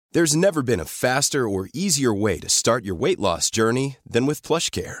There's never been a faster or easier way to start your weight loss journey than with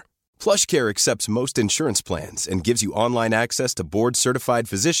PlushCare. PlushCare accepts most insurance plans and gives you online access to board-certified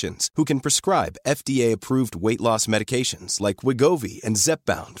physicians who can prescribe FDA-approved weight loss medications like Wegovy and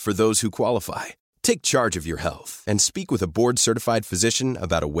Zepbound for those who qualify. Take charge of your health and speak with a board-certified physician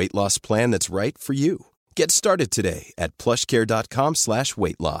about a weight loss plan that's right for you. Get started today at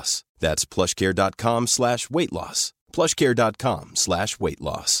plushcare.com/weight-loss. That's plushcare.com/weight-loss.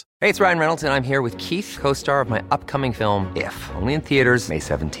 plushcare.com/weight-loss. Hey, it's Ryan Reynolds, and I'm here with Keith, co-star of my upcoming film, If, only in theaters May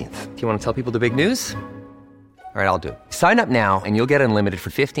 17th. Do you want to tell people the big news? All right, I'll do it. Sign up now and you'll get unlimited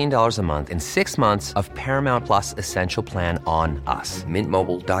for $15 a month and 6 months of Paramount Plus Essential Plan on us.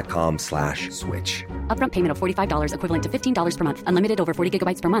 MintMobile.com/switch. Upfront payment of $45 equivalent to $15 per month. Unlimited over 40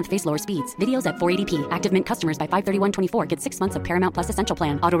 gigabytes per month. Face lower speeds. Videos at 480p. Active Mint customers by 531.24 get 6 months of Paramount Plus Essential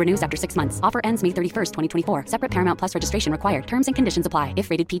Plan. Auto renews after 6 months. Offer ends May 31st, 2024. Separate Paramount Plus registration required. Terms and conditions apply if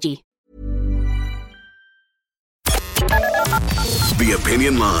rated PG. The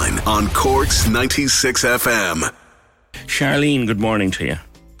Opinion Line on Cork's 96 FM. Charlene, good morning to you.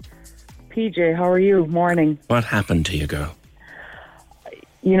 PJ, how are you? Morning. What happened to you, girl?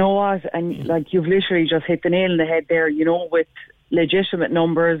 You know what? And like you've literally just hit the nail on the head there. You know, with legitimate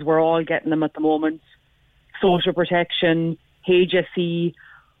numbers, we're all getting them at the moment. Social protection, HSE,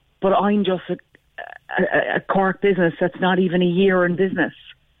 but I'm just a Cork business that's not even a year in business.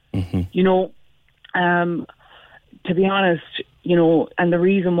 Mm-hmm. You know, to be honest, you know, and the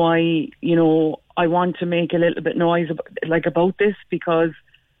reason why, you know, I want to make a little bit noise about this, because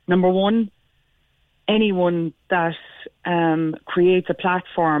number one, anyone that creates a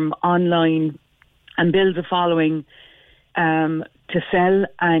platform online and builds a following to sell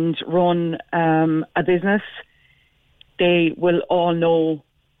and run a business, they will all know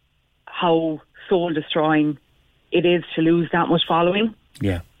how soul destroying it is to lose that much following.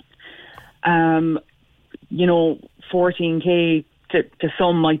 Yeah. You know, 14k to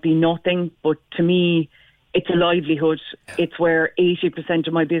some might be nothing, but to me, it's a livelihood. It's where 80%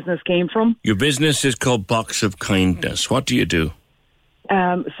 of my business came from. Your business is called Box of Kindness. What do you do?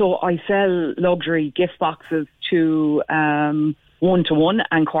 So I sell luxury gift boxes to one-to-one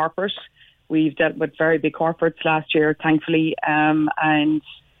and corporate. We've dealt with very big corporates last year, thankfully, and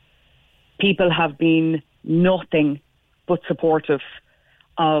people have been nothing but supportive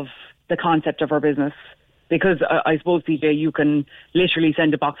of the concept of our business. Because I suppose, PJ, you can literally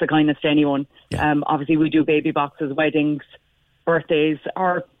send a box of kindness to anyone. Yeah. Obviously, we do baby boxes, weddings, birthdays,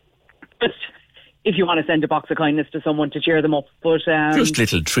 or just if you want to send a box of kindness to someone to cheer them up. But just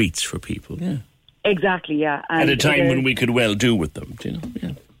little treats for people, yeah. Exactly, yeah. And at a time when we could well do with them, you know.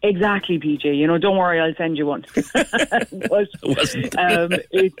 Yeah. Exactly, PJ. You know, don't worry, I'll send you one. But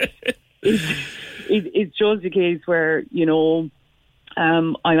it's just a case where, you know,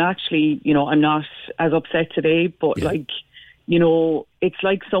 I'm actually, you know, I'm not as upset today, but like, you know, it's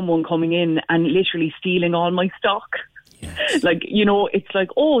like someone coming in and literally stealing all my stock. Yes. Like, you know, it's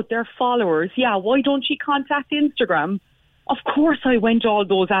like, oh, they're followers. Yeah, why don't you contact Instagram? Of course I went all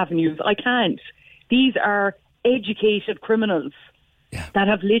those avenues. I can't. These are educated criminals that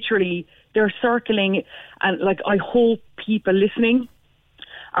have literally, they're circling. And like, I hope people listening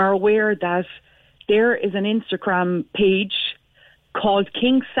are aware that there is an Instagram page called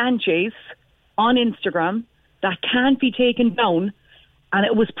King Sanchez on Instagram that can't be taken down, and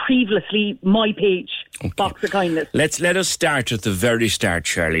it was previously my page, Box of Kindness. Let us start at the very start,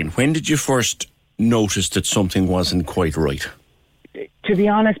 Charlene. When did you first notice that something wasn't quite right? To be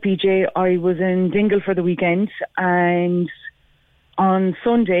honest, PJ, I was in Dingle for the weekend, and on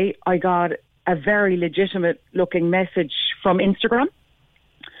Sunday I got a very legitimate looking message from Instagram.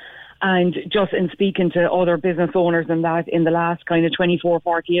 And just in speaking to other business owners and that in the last kind of 24,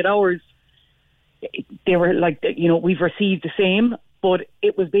 48 hours, they were like, you know, we've received the same, but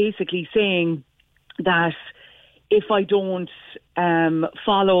it was basically saying that if I don't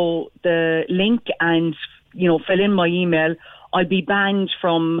follow the link and, you know, fill in my email, I'd be banned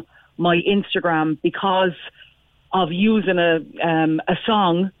from my Instagram because of using a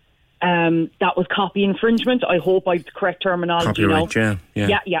song that was copy infringement. I hope I've the correct terminology. Copyright,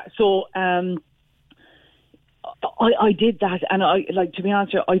 yeah. So I did that, and I, like, to be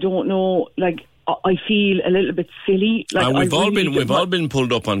honest, I don't know, like, I feel a little bit silly. Like, we've all been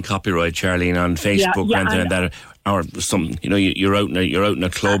pulled up on copyright, Charlene, on Facebook and that, or some. You know, you're out in a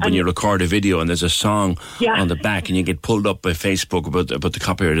club and you record a video and there's a song on the back and you get pulled up by Facebook about the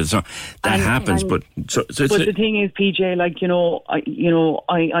copyright of the song. That happens, but the thing is, PJ, like,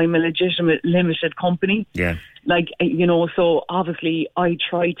 I'm a legitimate limited company. Yeah. Like, you know, so obviously I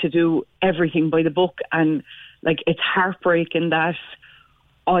try to do everything by the book, and like, it's heartbreaking that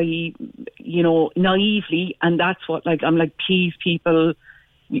I, naively, and that's what, I'm like, please, people,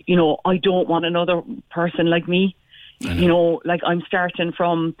 I don't want another person like me. I'm starting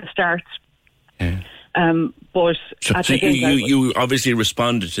from the start. Yeah. But so you obviously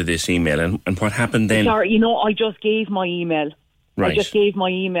responded to this email, and what happened then? Sorry, I just gave my email. Right. I just gave my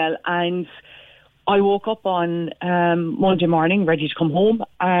email, and I woke up on Monday morning ready to come home,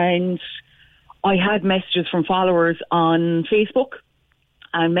 and I had messages from followers on Facebook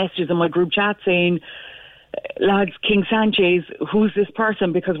and messages in my group chat saying, lads, King Sanchez, who's this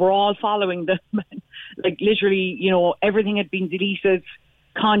person? Because we're all following them. Like, literally, everything had been deleted,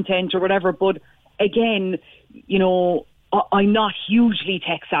 content or whatever. But again, I'm not hugely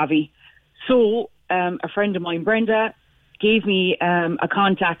tech savvy. So a friend of mine, Brenda, gave me a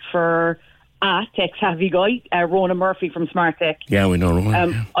contact for a tech savvy guy, Ronan Murphy from Smart Tech. Yeah, we know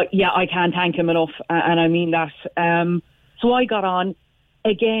Ronan. I can't thank him enough, and I mean that. So I got on.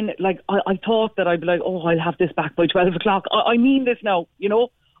 Again, I thought that I'd be like, I'll have this back by 12 o'clock. I mean this now,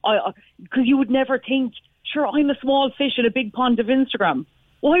 because you would never think, sure, I'm a small fish in a big pond of Instagram.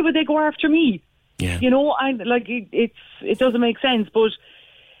 Why would they go after me? Yeah. It doesn't make sense. But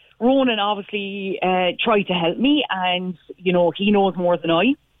Ronan obviously tried to help me, and, he knows more than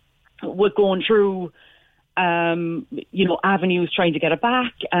I. Was going through, avenues trying to get it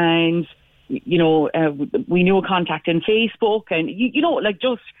back, and we knew a contact in Facebook, and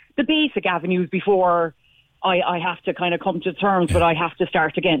just the basic avenues before I have to kind of come to terms, but I have to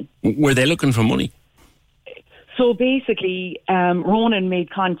start again. Were they looking for money? So basically, Ronan made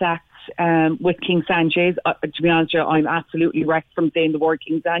contact with King Sanchez. To be honest with you, I'm absolutely wrecked from saying the word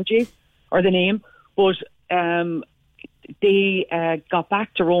King Sanchez or the name, but they got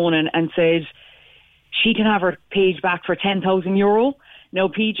back to Ronan and said she can have her page back for €10,000. Now,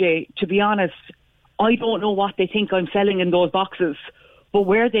 PJ, to be honest, I don't know what they think I'm selling in those boxes, but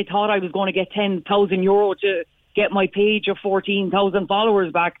where they thought I was going to get €10,000 to get my page of 14,000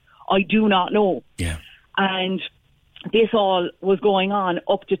 followers back, I do not know. Yeah. And this all was going on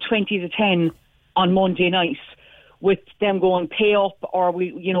up to 20 to 10 on Monday night, with them going pay up, or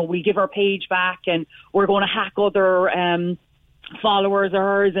we give our page back, and we're going to hack other followers of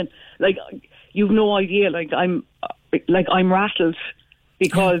hers, and you've no idea. I'm rattled.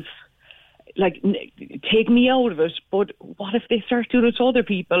 Because, take me out of it. But what if they start doing it to other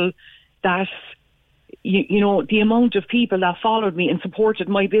people? That, the amount of people that followed me and supported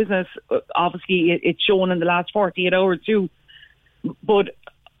my business, obviously it's shown in the last 48 hours too. But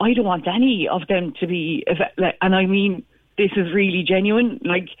I don't want any of them to be, and I mean, this is really genuine.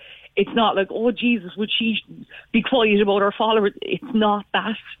 It's not like, oh, Jesus, would she be quiet about her followers? It's not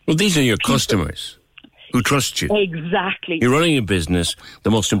that. Well, these are your customers who trust you. Exactly. You're running a business.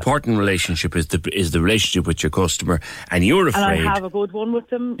 The most important relationship is the relationship with your customer, and you're afraid. And I have a good one with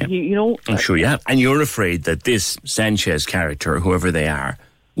them. Yeah. I'm sure you have. And you're afraid that this Sanchez character, whoever they are,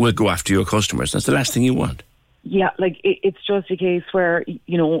 will go after your customers. That's the last thing you want. Yeah, it's just a case where,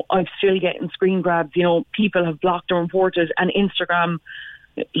 I'm still getting screen grabs. People have blocked or reported, and Instagram,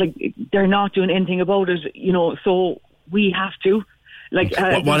 they're not doing anything about it, so we have to.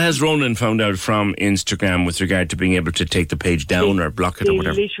 What has Ronan found out from Instagram with regard to being able to take the page down or block it or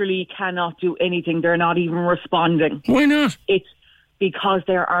whatever? They literally cannot do anything. They're not even responding. Why not? It's because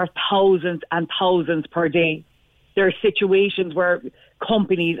there are thousands and thousands per day. There are situations where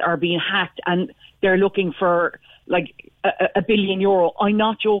companies are being hacked and they're looking for €1 billion. I'm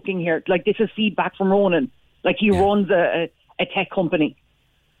not joking here. This is feedback from Ronan. He runs a tech company.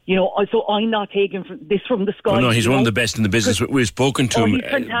 So I'm not taking this from the sky. Oh, no, he's one of the best in the business. We've spoken to him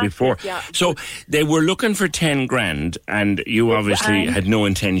before. Yeah. So they were looking for 10 grand, and you obviously had no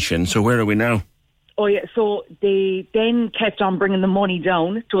intention. So where are we now? Oh, yeah. So they then kept on bringing the money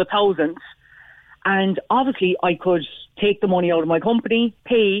down to 1,000. And obviously I could take the money out of my company,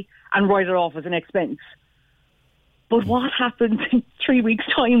 pay, and write it off as an expense. But what happens in 3 weeks'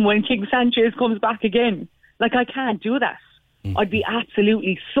 time when King Sanchez comes back again? I can't do that. I'd be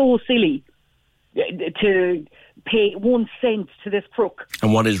absolutely so silly to pay 1 cent to this crook.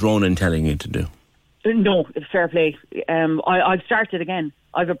 And what is Ronan telling you to do? No, fair play. I've started again.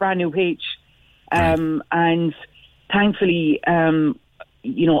 I have a brand new page. And thankfully, I've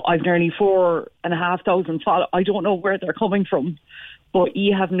nearly 4,500 followers. I don't know where they're coming from, but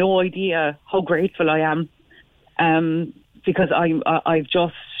you have no idea how grateful I am. Because I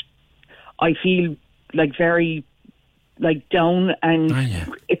feel very down, and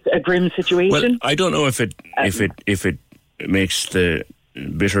it's a grim situation. Well, I don't know if it makes the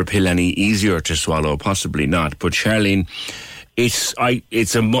bitter pill any easier to swallow. Possibly not. But Charlene, it's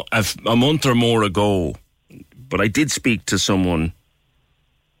a month or more ago, but I did speak to someone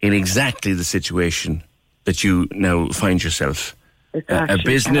in exactly the situation that you now find yourself. A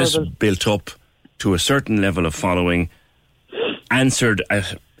business built up to a certain level of following, answered an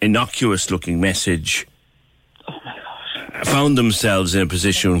innocuous-looking message, found themselves in a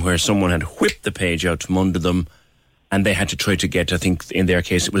position where someone had whipped the page out from under them, and they had to try to get, I think in their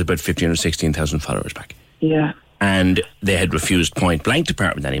case, it was about 15,000 or 16,000 followers back. Yeah. And they had refused point blank to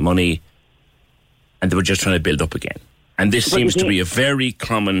part with any money, and they were just trying to build up again. And this seems to be a very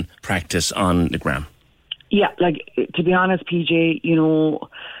common practice on the gram. Yeah, like, to be honest, PJ, you know,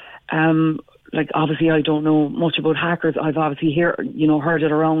 like, obviously I don't know much about hackers. I've obviously heard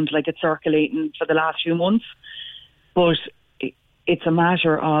it around, like, it's circulating for the last few months. But it's a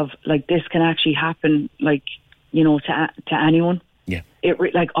matter of, like, this can actually happen, like, you know, to anyone. Yeah.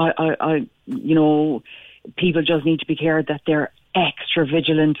 I you know, people just need to be careful that they're extra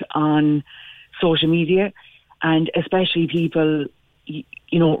vigilant on social media, and especially people, you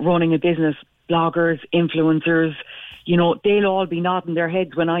know, running a business, bloggers, influencers, you know, they'll all be nodding their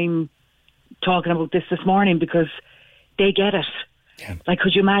heads when I'm talking about this morning, because they get it. Yeah. Like,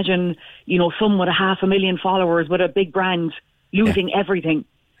 could you imagine, you know, someone with 500,000 followers with a big brand losing everything,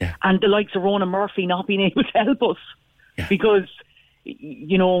 and the likes of Ronan Murphy not being able to help us because,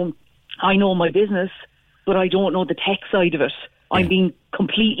 you know, I know my business, but I don't know the tech side of it. I'm being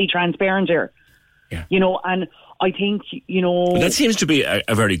completely transparent here, you know, and I think, you know... But that seems to be a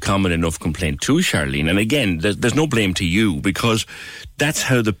very common enough complaint too, Charlene. And again, there's no blame to you, because that's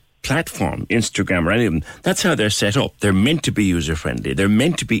how the platform, Instagram or any of them, that's how they're set up. They're meant to be user-friendly. They're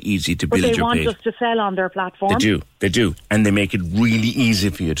meant to be easy to build your page. But they want us to sell on their platform. They do. And they make it really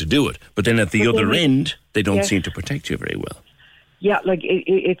easy for you to do it. But then at the other end, they don't seem to protect you very well. Yeah, like,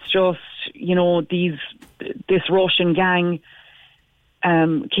 it's just, you know, this Russian gang...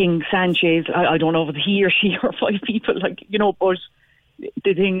 King Sanchez, I don't know if it's he or she or 5 people, like, you know, but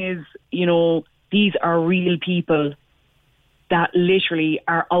the thing is, you know, these are real people that literally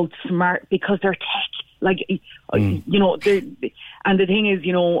are outsmart because they're tech. Like, you know, and the thing is,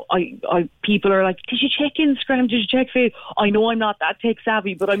 you know, people are like, did you check Instagram? Did you check Facebook? I know I'm not that tech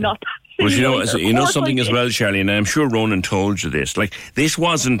savvy, but I'm not that. But you know something as well, Charlie, and I'm sure Ronan told you this. Like, this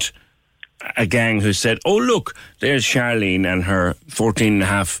wasn't a gang who said, oh, look, there's Charlene and her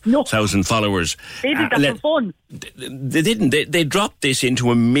 14,500 followers. They did that for fun. They didn't. They dropped this into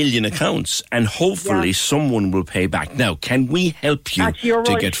 1 million accounts, and hopefully someone will pay back. Now, can we help you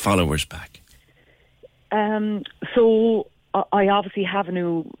to get followers back? So I obviously have a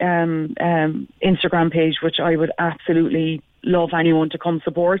new Instagram page, which I would absolutely love anyone to come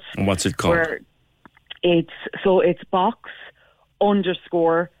support. And what's it called? It's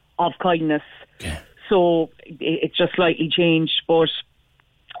box_of kindness. Yeah. So it's just slightly changed, but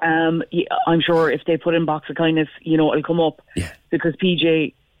I'm sure if they put in box of kindness, you know, it'll come up. Yeah. Because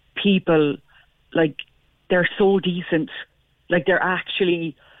PJ, people, like, they're so decent. Like, they're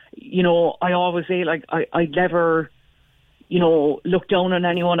actually, you know, I always say, like, I'd never, you know, look down on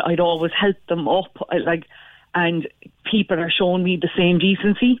anyone. I'd always help them up. And people are showing me the same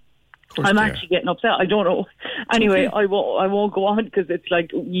decency. I'm actually getting upset. I don't know. Anyway, I won't go on, because it's like,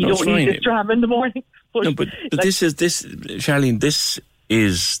 you don't need this drama in the morning. But like, this, Charlene, this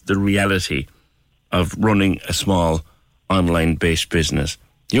is the reality of running a small online-based business.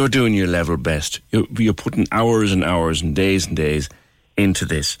 You're doing your level best. You're putting hours and hours and days into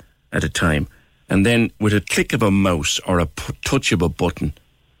this at a time. And then with a click of a mouse or a touch of a button,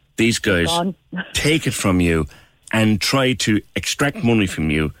 these guys take it from you and try to extract money from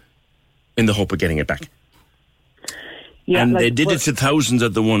you in the hope of getting it back. Yeah, and they did it to thousands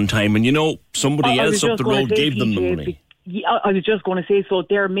at the one time, and, you know, somebody else up the road gave them the money. I was just going to say, so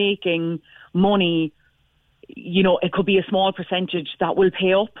they're making money, you know, it could be a small percentage that will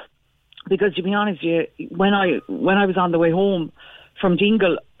pay up. Because, to be honest with you, when I was on the way home from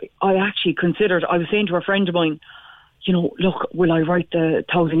Dingle, I actually considered, I was saying to a friend of mine, you know, look, will I write the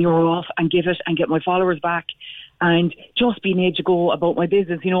 €1,000 off and give it and get my followers back? And just being able to go about my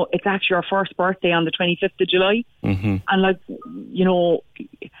business, you know, it's actually our first birthday on the 25th of July. Mm-hmm. And, like, you know,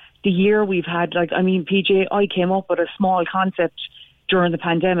 the year we've had, like, I mean, PJ, I came up with a small concept during the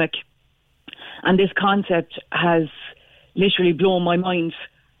pandemic. And this concept has literally blown my mind.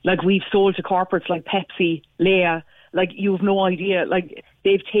 Like, we've sold to corporates like Pepsi, Leia. Like, you've no idea. Like,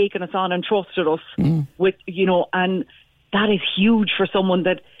 they've taken us on and trusted us with, you know, and that is huge for someone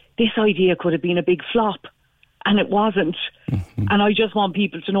that this idea could have been a big flop. And it wasn't. Mm-hmm. And I just want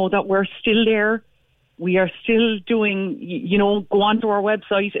people to know that we're still there. We are still doing, you know, go onto our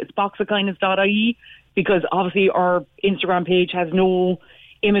website. It's boxofkindness.ie, because obviously our Instagram page has no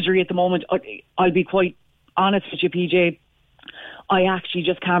imagery at the moment. I'll be quite honest with you, PJ. I actually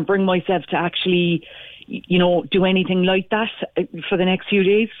just can't bring myself to actually, do anything like that for the next few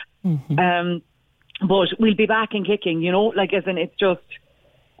days. Mm-hmm. But we'll be back and kicking, as in it's just,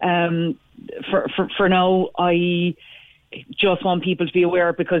 for now, I just want people to be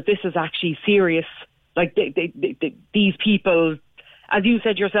aware, because this is actually serious. Like these people, as you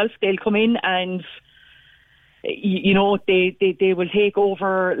said yourself, they'll come in and, they will take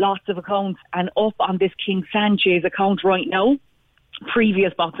over lots of accounts. And up on this King Sanchez account right now,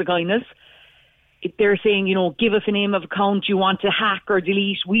 previous Box of Kindness, they're saying, give us a name of account you want to hack or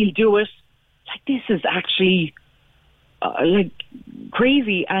delete, we'll do it. Like, this is actually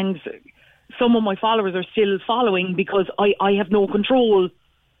crazy. And some of my followers are still following because I have no control,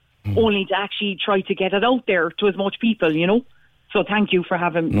 only to actually try to get it out there to as much people, So thank you for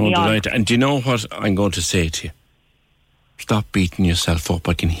having me on. Delight. And do you know what I'm going to say to you? Stop beating yourself up.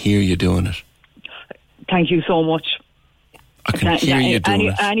 I can hear you doing it. Thank you so much. I can hear you doing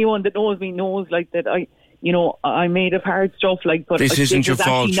it. Anyone that knows me knows that I made up hard stuff but this isn't your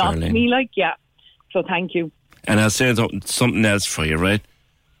fault, Charlene. Me so thank you. And I'll say something else for you, right?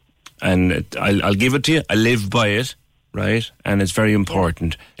 And I'll give it to you. I live by it, right? And it's very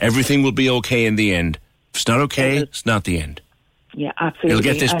important. Everything will be okay in the end. If it's not okay, it's not the end. Yeah, absolutely. You'll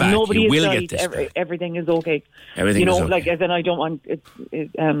get this back. Nobody you will died. get this back. Everything is okay. Everything is okay. as in I don't want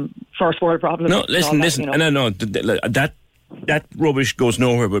first world problems. No, listen. No. That rubbish goes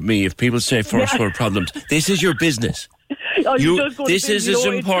nowhere with me. If people say first world problems, this is your business. This is as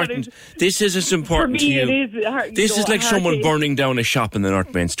important. This is as important to you. It is hard, this is like someone burning down a shop in the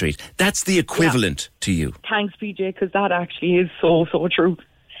North Main Street. That's the equivalent to you. Thanks, PJ, because that actually is so true.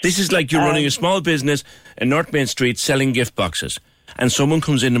 This is like you're running a small business in North Main Street selling gift boxes, and someone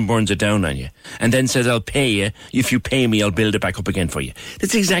comes in and burns it down on you, and then says, "I'll pay you. If you pay me, I'll build it back up again for you."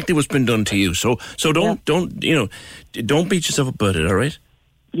 That's exactly what's been done to you. So don't beat yourself up about it. All right?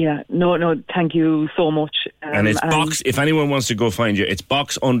 Yeah. No. Thank you so much. And it's Box. If anyone wants to go find you, it's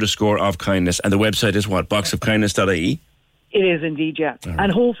Box_of_kindness, and the website is what? boxofkindness.ie. It is indeed, yeah. Right.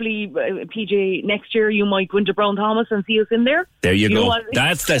 And hopefully, PJ, next year you might go into Brown Thomas and see us in there. There you go.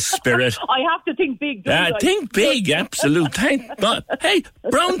 That's the spirit. I have to think big. Think big, absolute. Hey,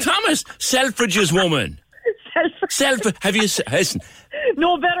 Brown Thomas, Selfridge's woman. Selfridge. Have you listen?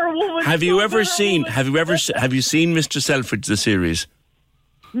 No better woman. Have you seen Mr. Selfridge the series?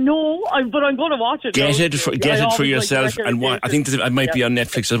 No, but I'm going to watch it. Get it for yourself, and I think that it might be on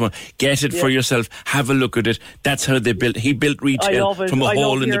Netflix as well. Get it for yourself. Have a look at it. That's how they built. He built retail from a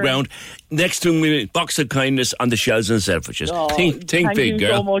hole in the ground. Next to me, Box of Kindness on the shelves and Selfridges. Think big, girl. Thank you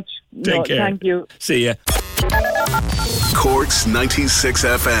so much. Take care. Thank you. See ya. Cork's 96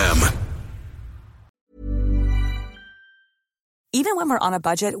 FM. Even when we're on a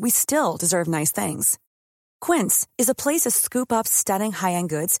budget, we still deserve nice things. Quince is a place to scoop up stunning high-end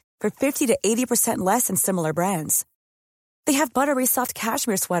goods for 50 to 80% less than similar brands. They have buttery soft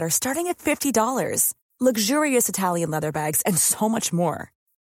cashmere sweaters starting at $50, luxurious Italian leather bags, and so much more.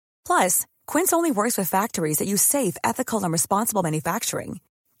 Plus, Quince only works with factories that use safe, ethical, and responsible manufacturing.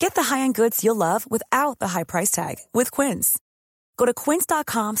 Get the high-end goods you'll love without the high price tag with Quince. Go to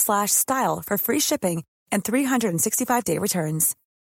quince.com/style for free shipping and 365-day returns.